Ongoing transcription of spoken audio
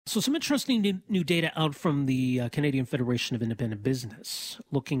So some interesting new data out from the Canadian Federation of Independent Business,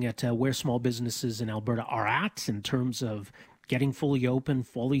 looking at where small businesses in Alberta are at in terms of getting fully open,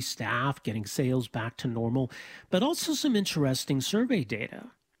 fully staffed, getting sales back to normal, but also some interesting survey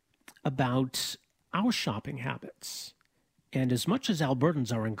data about our shopping habits. And as much as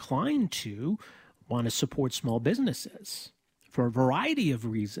Albertans are inclined to want to support small businesses for a variety of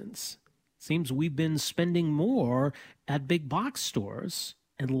reasons, it seems we've been spending more at big box stores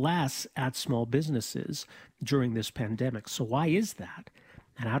and less at small businesses during this pandemic. So why is that?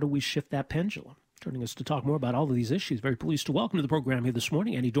 And how do we shift that pendulum? Joining us to talk more about all of these issues, very pleased to welcome to the program here this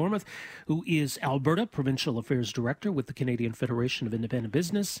morning, Annie Dormuth, who is Alberta Provincial Affairs Director with the Canadian Federation of Independent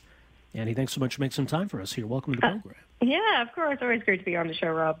Business. Annie, thanks so much for making some time for us here. Welcome to the program. Yeah, of course. Always great to be on the show,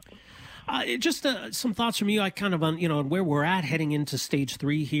 Rob. Just some thoughts from you, kind of on where we're at heading into stage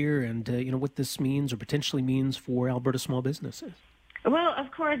 3 here, and what this means or potentially means for Alberta small businesses. Well, of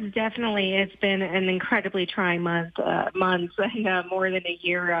course, definitely. It's been an incredibly trying months, more than a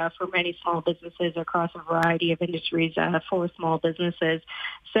year for many small businesses across a variety of industries for small businesses.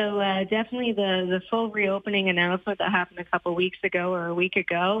 So definitely the full reopening announcement that happened a couple of weeks ago or a week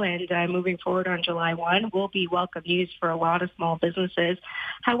ago and moving forward on July 1 will be welcome news for a lot of small businesses.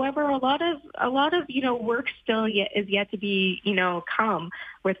 However, a lot of work still is yet to be, come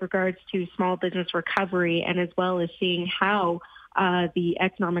with regards to small business recovery and as well as seeing how the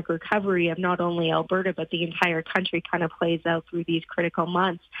economic recovery of not only Alberta but the entire country kind of plays out through these critical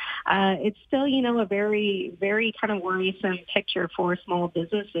months. It's still, a very, very kind of worrisome picture for small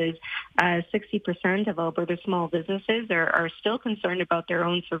businesses. 60% of Alberta small businesses are still concerned about their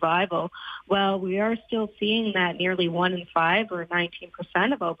own survival. Well, we are still seeing that nearly 1 in 5 or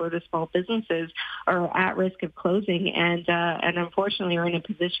 19% of Alberta small businesses are at risk of closing and unfortunately are in a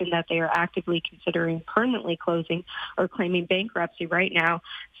position that they are actively considering permanently closing or claiming bankruptcy right now.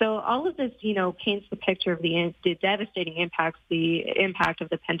 So all of this, paints the picture of the devastating impacts the impact of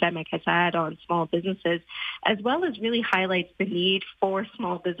the pandemic has had on small businesses, as well as really highlights the need for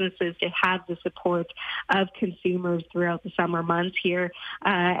small businesses to have the support of consumers throughout the summer months here.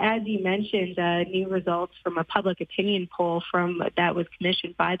 As you mentioned, new results from a public opinion poll that was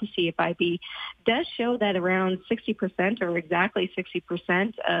commissioned by the CFIB does show that around 60% or exactly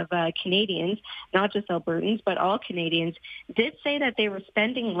 60% of Canadians, not just Albertans, but all Canadians, did say that they were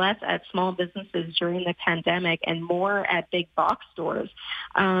spending less at small businesses during the pandemic and more at big box stores.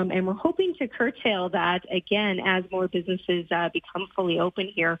 And we're hoping to curtail that again as more businesses become fully open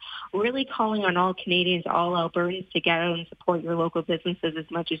here, really calling on all Canadians, all Albertans to get out and support your local businesses as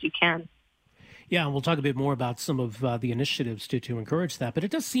much as you can. Yeah, and we'll talk a bit more about some of the initiatives to encourage that. But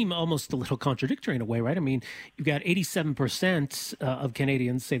it does seem almost a little contradictory in a way, right? I mean, you've got 87% of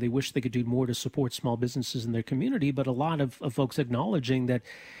Canadians say they wish they could do more to support small businesses in their community, but a lot of folks acknowledging that,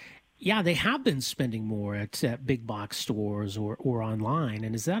 yeah, they have been spending more at big box stores or online.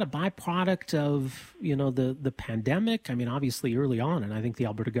 And is that a byproduct of, the pandemic? I mean, obviously early on, and I think the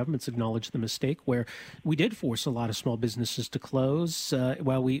Alberta government's acknowledged the mistake where we did force a lot of small businesses to close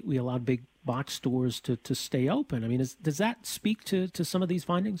while we allowed big box stores to stay open. I mean, does that speak to some of these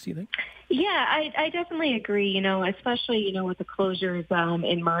findings, do you think? Yeah, I definitely agree, especially, with the closures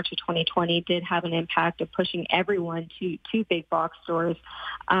in March of 2020 did have an impact of pushing everyone to big box stores.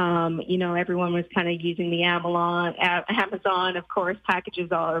 Everyone was kind of using the Amazon, of course,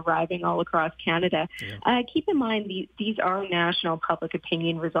 packages all arriving all across Canada. Yeah. Keep in mind, these are national public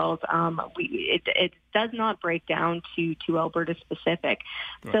opinion results. It does not break down to Alberta specific.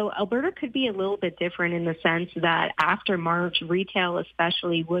 Right. So Alberta could be a little bit different in the sense that after March, retail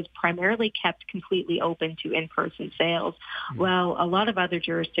especially was primarily kept completely open to in-person sales. Mm-hmm. Well, a lot of other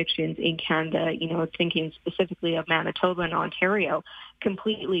jurisdictions in Canada, thinking specifically of Manitoba and Ontario,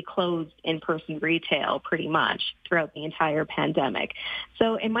 completely closed in-person retail pretty much throughout the entire pandemic.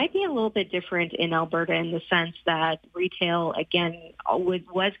 So it might be a little bit different in Alberta in the sense that retail, again,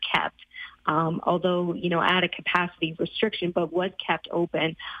 was kept. Although, at a capacity restriction, but was kept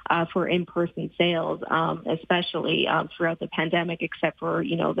open for in-person sales, especially throughout the pandemic, except for,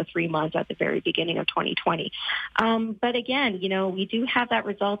 the 3 months at the very beginning of 2020. But again, we do have that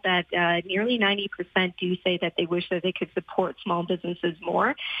result that nearly 90% do say that they wish that they could support small businesses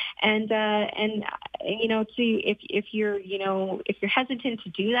more. And if you're hesitant to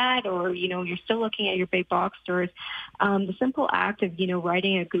do that or, you're still looking at your big box stores, the simple act of,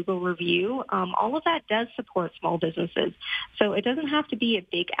 writing a Google review, all of that does support small businesses. So it doesn't have to be a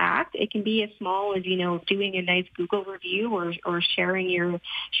big act. It can be as small as, doing a nice Google review or sharing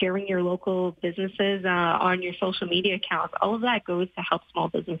your local businesses on your social media accounts. All of that goes to help small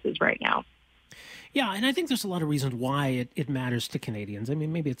businesses right now. Yeah, and I think there's a lot of reasons why it matters to Canadians. I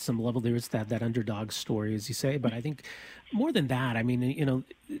mean, maybe at some level there is that underdog story, as you say, but I think more than that, I mean,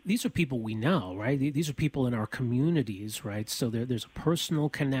 these are people we know, right? These are people in our communities, right? So there's a personal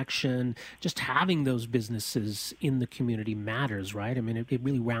connection. Just having those businesses in the community matters, right? I mean, it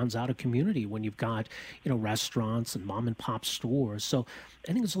really rounds out a community when you've got, restaurants and mom and pop stores. So I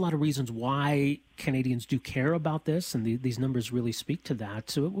think there's a lot of reasons why Canadians do care about this, and these numbers really speak to that.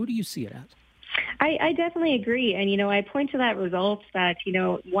 So what do you see it as? I definitely agree. And, I point to that results that,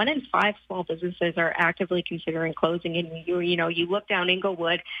 1 in 5 small businesses are actively considering closing. And, you look down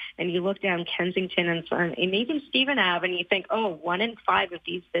Inglewood and you look down Kensington and even Stephen Ave and you think, 1 in 5 of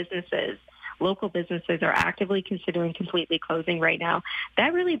these businesses, local businesses, are actively considering completely closing right now.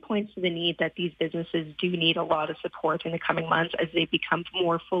 That really points to the need that these businesses do need a lot of support in the coming months as they become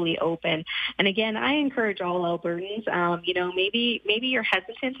more fully open. And again, I encourage all Albertans, maybe you're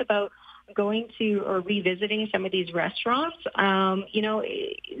hesitant about going to or revisiting some of these restaurants.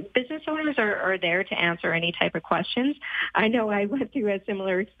 Business owners are there to answer any type of questions. I know I went through a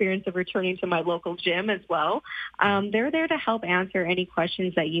similar experience of returning to my local gym as well. They're there to help answer any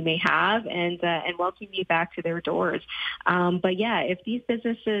questions that you may have and welcome you back to their doors. But yeah, if these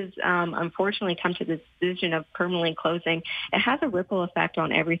businesses unfortunately come to the decision of permanently closing, it has a ripple effect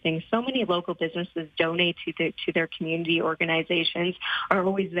on everything. So many local businesses donate to their community organizations, are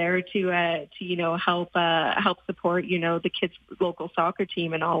always there to help support, the kids' local soccer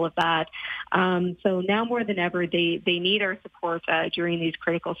team and all of that. So now more than ever, they need our support during these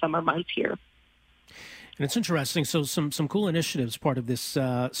critical summer months here. And it's interesting. So some cool initiatives, part of this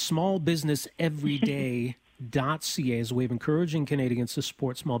Small Business Everyday .ca is a way of encouraging Canadians to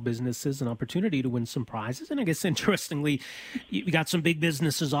support small businesses, an opportunity to win some prizes. And I guess, interestingly, you got some big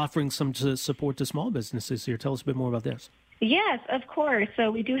businesses offering some support to small businesses here. Tell us a bit more about this. Yes, of course. So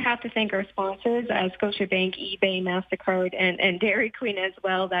we do have to thank our sponsors, Scotiabank, eBay, MasterCard, and Dairy Queen as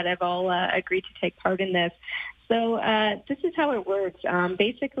well, that have all agreed to take part in this. So this is how it works.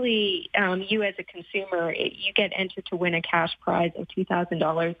 Basically, you as a consumer, you get entered to win a cash prize of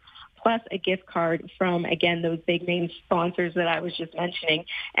 $2,000 plus a gift card from, again, those big name sponsors that I was just mentioning.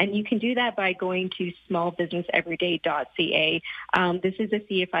 And you can do that by going to smallbusinesseveryday.ca. This is a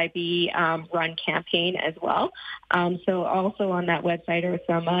CFIB run campaign as well. So also on that website are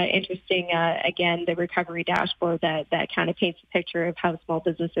some interesting, again, the recovery dashboard that kind of paints a picture of how small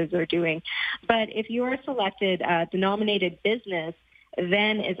businesses are doing. But if you are selected denominated business,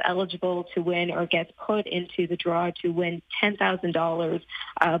 then is eligible to win or gets put into the draw to win $10,000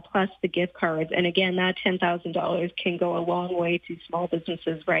 plus the gift cards. And again, that $10,000 can go a long way to small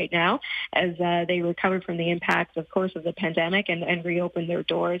businesses right now as they recover from the impacts, of course, of the pandemic and reopen their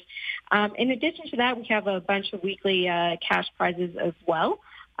doors. In addition to that, we have a bunch of weekly cash prizes as well.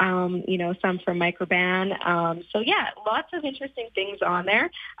 Some from Microban. So yeah, lots of interesting things on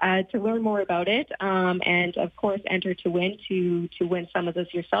there to learn more about it. And of course, enter to win some of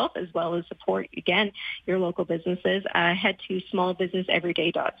this yourself, as well as support, again, your local businesses. Head to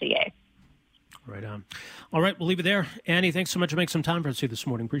smallbusinesseveryday.ca. Right on. All right, we'll leave it there. Annie, thanks so much for making some time for us here this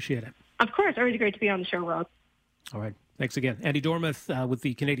morning. Appreciate it. Of course. Always great to be on the show, Rob. All right. Thanks again. Annie Dormuth with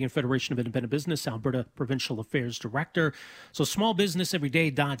the Canadian Federation of Independent Business, Alberta Provincial Affairs Director. So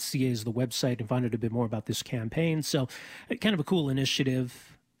smallbusinesseveryday.ca is the website, and find out a bit more about this campaign. So kind of a cool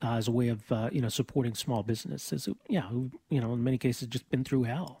initiative as a way of, supporting small businesses. In many cases just been through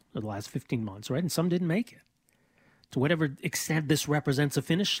hell in the last 15 months, right? And some didn't make it. To whatever extent this represents a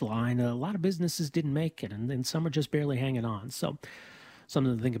finish line, a lot of businesses didn't make it, and some are just barely hanging on. So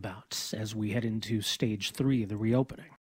something to think about as we head into stage 3 of the reopening.